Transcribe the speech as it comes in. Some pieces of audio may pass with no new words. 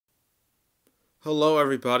Hello,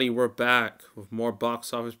 everybody. We're back with more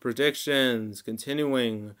box office predictions.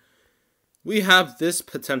 Continuing, we have this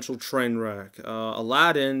potential train wreck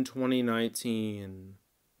Aladdin 2019.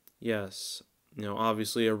 Yes,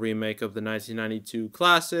 obviously a remake of the 1992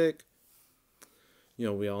 classic.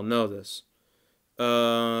 We all know this.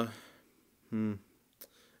 Uh, hmm.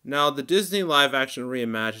 Now, the Disney live action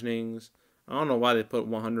reimaginings, I don't know why they put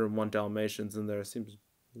 101 Dalmatians in there. It seems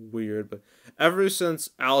weird, but ever since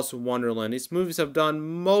Alice in Wonderland, these movies have done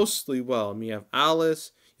mostly well. I mean, you have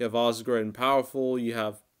Alice, you have Oz the Great and Powerful, you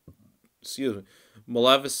have, excuse me,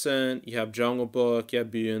 Maleficent, you have Jungle Book, you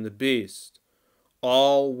have Beauty and the Beast.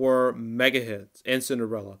 All were mega hits, and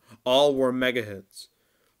Cinderella. All were mega hits.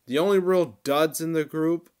 The only real duds in the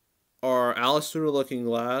group are Alice Through the Looking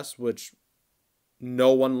Glass, which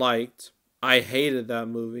no one liked. I hated that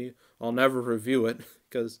movie. I'll never review it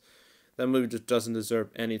because that movie just doesn't deserve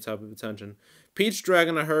any type of attention. Peach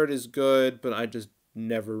Dragon, I heard, is good, but I just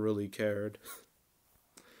never really cared.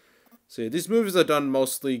 See, these movies are done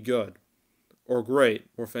mostly good, or great,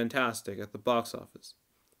 or fantastic at the box office.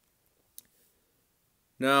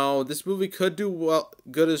 Now, this movie could do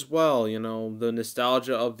good as well. The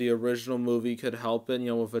nostalgia of the original movie could help it.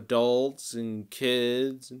 With adults and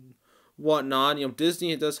kids and whatnot.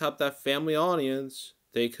 Disney does have that family audience.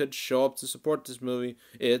 They could show up to support this movie.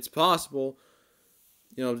 It's possible.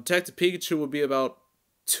 Detective Pikachu would be about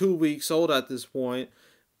 2 weeks old at this point,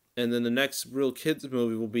 and then the next real kids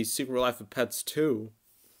movie will be Secret Life of Pets 2.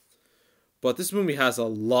 But this movie has a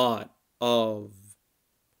lot of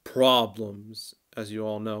problems, as you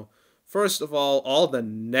all know. First of all the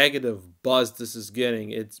negative buzz this is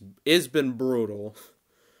getting, it's been brutal.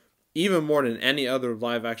 Even more than any other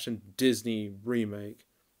live-action Disney remake.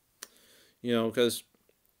 Because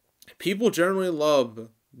people generally love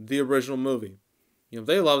the original movie.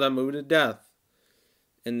 They love that movie to death.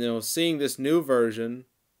 And, seeing this new version,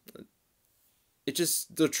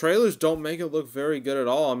 the trailers don't make it look very good at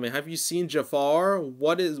all. I mean, have you seen Jafar?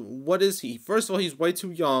 What is he? First of all, he's way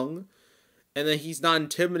too young. And then he's not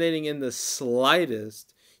intimidating in the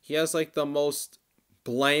slightest. He has, the most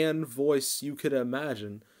bland voice you could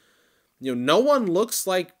imagine. No one looks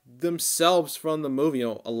like themselves from the movie.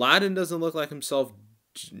 Aladdin doesn't look like himself.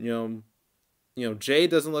 Jade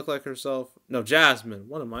doesn't look like herself. No, Jasmine.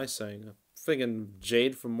 What am I saying? I'm thinking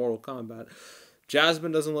Jade from Mortal Kombat.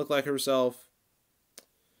 Jasmine doesn't look like herself.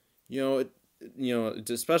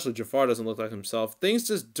 Especially Jafar doesn't look like himself. Things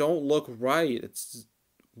just don't look right.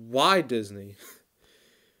 Why Disney?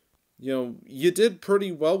 You did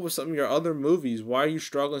pretty well with some of your other movies. Why are you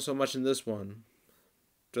struggling so much in this one?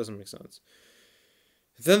 Doesn't make sense.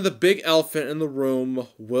 Then the big elephant in the room,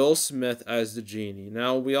 Will Smith as the genie.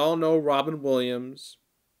 Now, we all know Robin Williams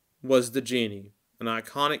was the genie, an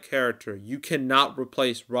iconic character. You cannot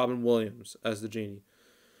replace Robin Williams as the genie.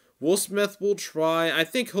 Will Smith will try. I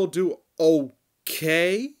think he'll do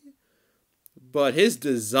okay, but his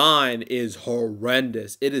design is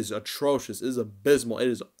horrendous. It is atrocious. It is abysmal. It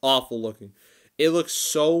is awful looking. It looks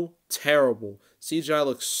so terrible. CGI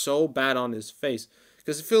looks so bad on his face.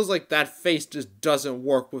 Because it feels like that face just doesn't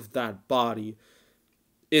work with that body.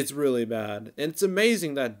 It's really bad. And it's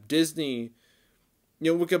amazing that Disney,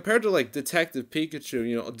 compared to Detective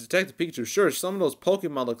Pikachu, Detective Pikachu, sure, some of those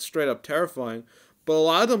Pokemon look straight up terrifying. But a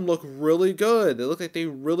lot of them look really good. They look like they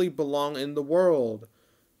really belong in the world.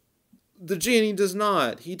 The genie does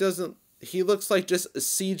not. He doesn't. He looks like just a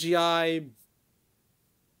CGI,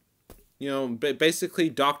 basically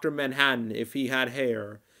Dr. Manhattan if he had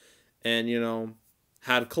hair. And,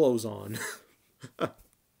 had clothes on.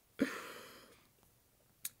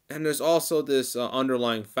 And there's also this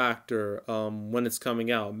underlying factor when it's coming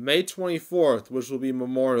out. May 24th, which will be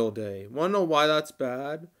Memorial Day. Want to know why that's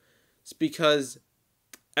bad? It's because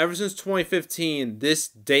ever since 2015, this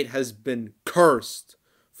date has been cursed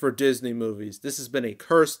for Disney movies. This has been a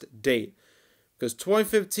cursed date. Because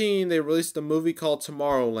 2015, they released a movie called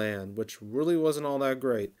Tomorrowland, which really wasn't all that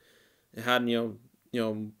great. It had,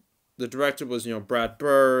 the director was, Brad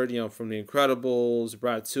Bird, from The Incredibles,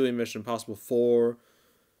 Ratatouille, Mission Impossible 4,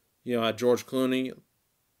 had George Clooney.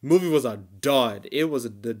 Movie was a dud. It was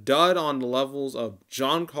the dud on the levels of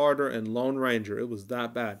John Carter and Lone Ranger. It was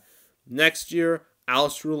that bad. Next year,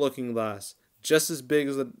 Alice Through the Looking Glass, just as big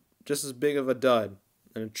of a dud,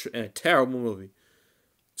 and a terrible movie.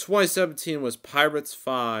 2017 was Pirates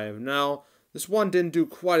 5. Now, this one didn't do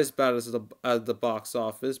quite as bad as the box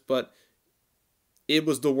office, but it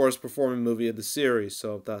was the worst performing movie of the series,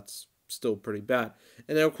 so that's still pretty bad.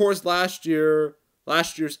 And then, of course, last year's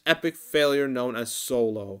epic failure known as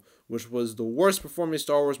Solo, which was the worst performing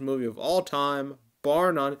Star Wars movie of all time,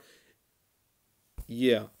 bar none.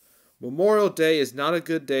 Yeah. Memorial Day is not a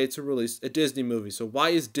good day to release a Disney movie. So why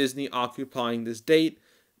is Disney occupying this date?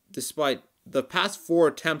 Despite the past 4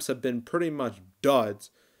 attempts have been pretty much duds.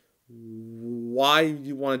 Why do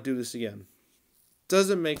you want to do this again?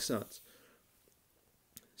 Doesn't make sense.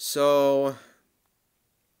 So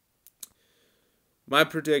my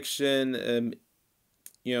prediction,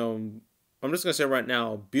 I'm just gonna say right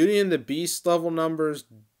now, Beauty and the Beast level numbers,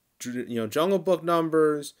 Jungle Book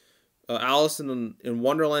numbers, Alice in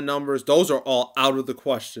Wonderland numbers, those are all out of the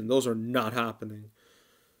question. Those are not happening.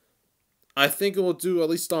 I think it will do at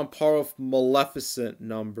least on par with Maleficent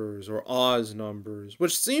numbers or Oz numbers,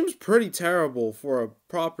 which seems pretty terrible for a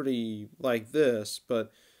property like this,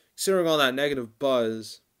 but considering all that negative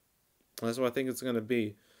buzz, that's what I think it's going to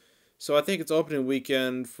be. So I think its opening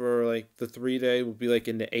weekend for like the 3-day will be like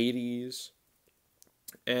in the 80s.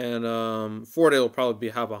 And 4-day will probably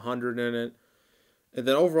have 100 in it. And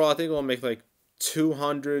then overall, I think it will make like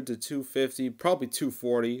 200 to 250, probably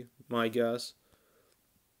 240, my guess.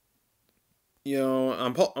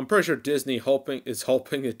 I'm pretty sure Disney is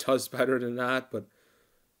hoping it does better than that, but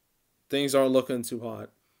things aren't looking too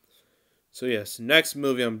hot. So yes, next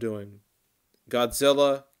movie I'm doing,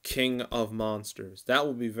 Godzilla, King of Monsters. That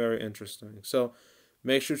will be very interesting. So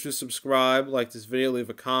make sure to subscribe, like this video,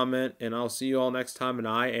 leave a comment, and I'll see you all next time, and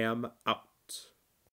I am out.